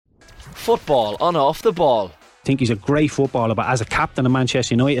Football on Off the Ball. I think he's a great footballer, but as a captain of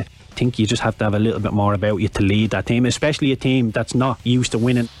Manchester United, I think you just have to have a little bit more about you to lead that team, especially a team that's not used to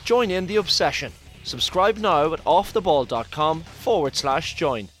winning. Join in the obsession. Subscribe now at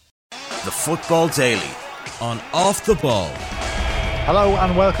offtheball.com/join. The Football Daily on Off the Ball. Hello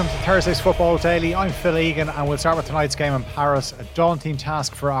and welcome to Thursday's Football Daily. I'm Phil Egan and we'll start with tonight's game in Paris. A daunting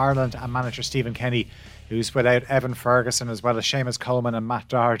task for Ireland and manager Stephen Kenny, who's without Evan Ferguson as well as Seamus Coleman and Matt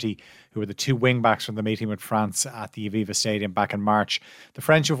Doherty, who were the two wing-backs from the meeting with France at the Aviva Stadium back in March. The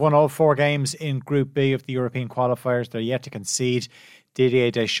French have won all four games in Group B of the European qualifiers. They're yet to concede.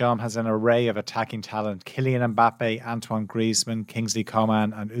 Didier Deschamps has an array of attacking talent. Kylian Mbappe, Antoine Griezmann, Kingsley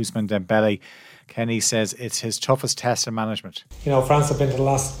Coman and Ousmane Dembele. Kenny says it's his toughest test in management. You know, France have been to the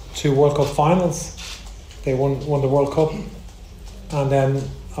last two World Cup finals. They won the World Cup and then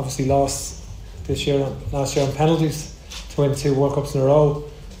obviously lost last year on penalties to win two World Cups in a row.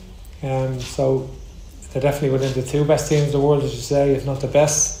 So they're definitely within the two best teams in the world, as you say, if not the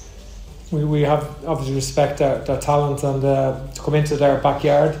best. We have obviously respect their talent, and to come into their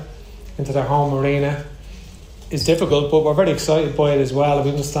backyard, into their home arena is difficult, but we're very excited by it as well. And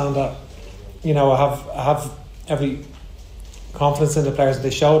we understand that, you know, I have every confidence in the players. They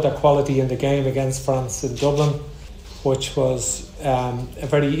showed their quality in the game against France in Dublin, which was a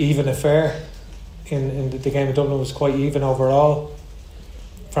very even affair. In the game in Dublin was quite even overall.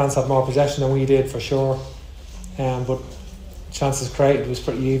 France had more possession than we did for sure, but chances created was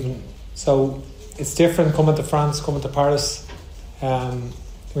pretty even. So it's different coming to France, coming to Paris.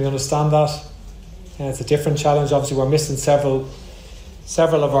 We understand that. It's a different challenge. Obviously, we're missing several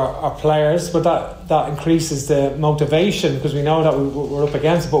of our players, but that increases the motivation because we know that we're up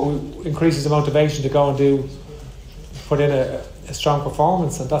against it, but it increases the motivation to go and put in a strong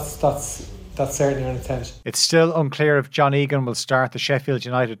performance, and that's certainly our intention. It's still unclear if John Egan will start. The Sheffield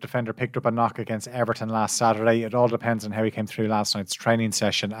United defender picked up a knock against Everton last Saturday. It all depends on how he came through last night's training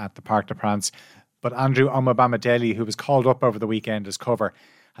session at the Parc des Princes. But Andrew Omobamidele, who was called up over the weekend as cover,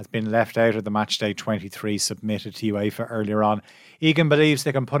 has been left out of the matchday 23 submitted to UEFA earlier on. Egan believes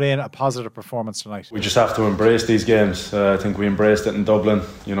they can put in a positive performance tonight. We just have to embrace these games. I think we embraced it in Dublin,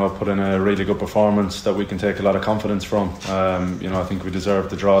 put in a really good performance that we can take a lot of confidence from. I think we deserved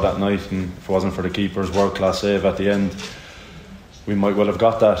the draw that night, and if it wasn't for the keeper's world-class save at the end, we might well have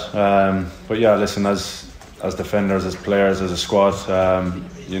got that. But yeah, listen, as defenders, as players, as a squad,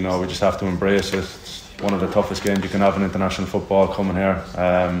 we just have to embrace it. It's one of the toughest games you can have in international football coming here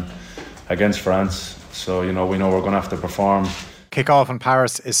against France. So, we know we're going to have to perform. Kick-off in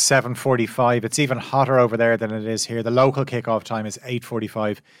Paris is 7:45. It's even hotter over there than it is here. The local kick-off time is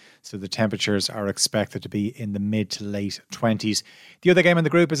 8:45, so the temperatures are expected to be in the mid to late 20s. The other game in the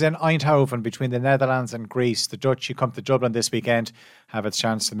group is in Eindhoven between the Netherlands and Greece. The Dutch, who come to Dublin this weekend, have its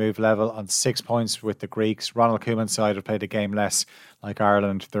chance to move level on 6 points with the Greeks. Ronald Koeman's side have played a game less. Like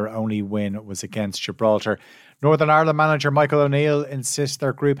Ireland, their only win was against Gibraltar. Northern Ireland manager Michael O'Neill insists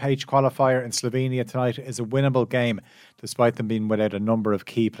their Group H qualifier in Slovenia tonight is a winnable game, despite them being without a number of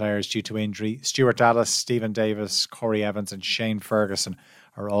key players due to injury. Stuart Dallas, Stephen Davis, Corey Evans and Shane Ferguson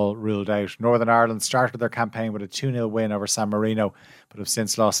are all ruled out. Northern Ireland started their campaign with a 2-0 win over San Marino, but have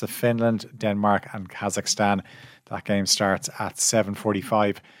since lost to Finland, Denmark and Kazakhstan. That game starts at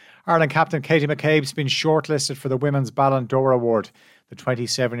 7:45. Ireland captain Katie McCabe's been shortlisted for the Women's Ballon d'Or award. The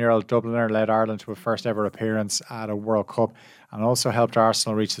 27-year-old Dubliner led Ireland to a first ever appearance at a World Cup and also helped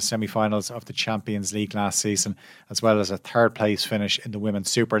Arsenal reach the semi-finals of the Champions League last season, as well as a third place finish in the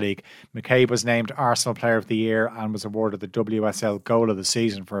Women's Super League. McCabe was named Arsenal Player of the Year and was awarded the WSL Goal of the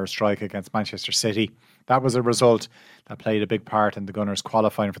Season for her strike against Manchester City. That was a result that played a big part in the Gunners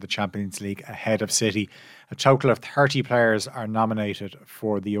qualifying for the Champions League ahead of City. A total of 30 players are nominated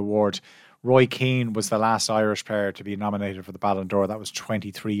for the award. Roy Keane was the last Irish player to be nominated for the Ballon d'Or. That was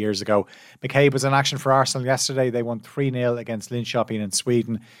 23 years ago. McCabe was in action for Arsenal yesterday. They won 3-0 against Linköping in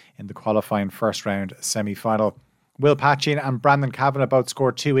Sweden in the qualifying first round semi-final. Will Patchin and Brandon Kavanagh both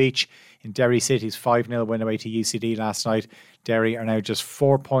scored 2 each in Derry City's 5-0 win away to UCD last night. Derry are now just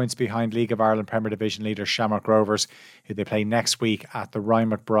 4 points behind League of Ireland Premier Division leader Shamrock Rovers, who they play next week at the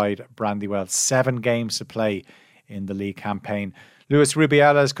Ryan McBride Brandywell. 7 games to play in the league campaign. Luis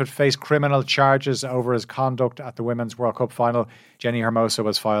Rubiales could face criminal charges over his conduct at the Women's World Cup final. Jenny Hermoso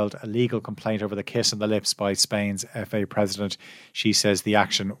has filed a legal complaint over the kiss on the lips by Spain's FA president. She says the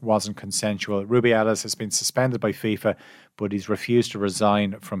action wasn't consensual. Rubiales has been suspended by FIFA, but he's refused to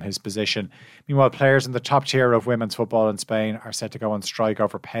resign from his position. Meanwhile, players in the top tier of women's football in Spain are set to go on strike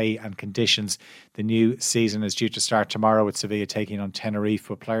over pay and conditions. The new season is due to start tomorrow with Sevilla taking on Tenerife,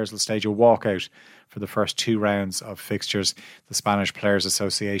 but players will stage a walkout for the first 2 rounds of fixtures. The Spanish Players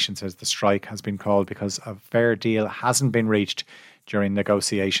Association says the strike has been called because a fair deal hasn't been reached during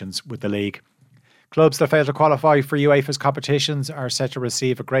negotiations with the league. Clubs that fail to qualify for UEFA's competitions are set to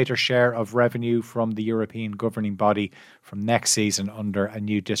receive a greater share of revenue from the European governing body from next season under a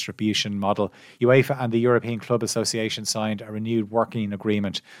new distribution model. UEFA and the European Club Association signed a renewed working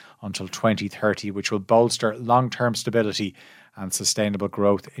agreement until 2030, which will bolster long-term stability and sustainable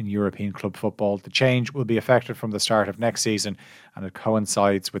growth in European club football. The change will be effective from the start of next season, and it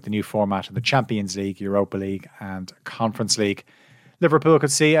coincides with the new format of the Champions League, Europa League and Conference League. Liverpool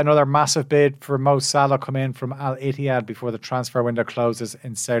could see another massive bid for Mo Salah come in from Al Ittihad before the transfer window closes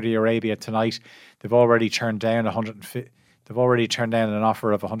in Saudi Arabia tonight. They've already turned down an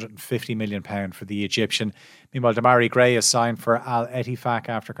offer of £150 million for the Egyptian. Meanwhile, Demarai Gray is signed for Al Ettifaq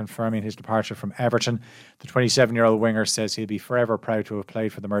after confirming his departure from Everton. The 27-year-old winger says he'll be forever proud to have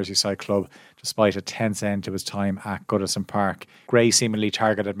played for the Merseyside club despite a tense end to his time at Goodison Park. Gray seemingly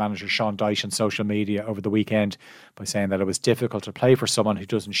targeted manager Sean Dyche on social media over the weekend by saying that it was difficult to play for someone who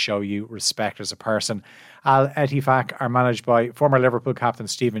doesn't show you respect as a person. Al Ettifaq are managed by former Liverpool captain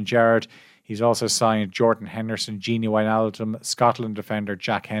Steven Gerrard. He's also signed Jordan Henderson, Gini Wijnaldum, Scotland defender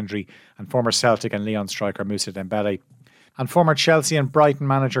Jack Hendry, and former Celtic and Lyon striker Moussa Dembele. And former Chelsea and Brighton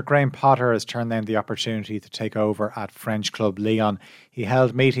manager Graham Potter has turned down the opportunity to take over at French club Lyon. He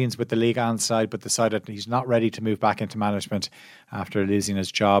held meetings with the Ligue 1 side but decided he's not ready to move back into management after losing his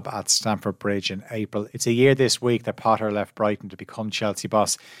job at Stamford Bridge in April. It's a year this week that Potter left Brighton to become Chelsea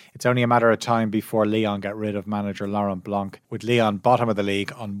boss. It's only a matter of time before Lyon get rid of manager Laurent Blanc, with Lyon bottom of the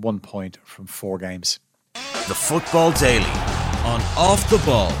league on 1 point from 4 games. The Football Daily on Off the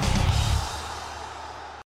Ball.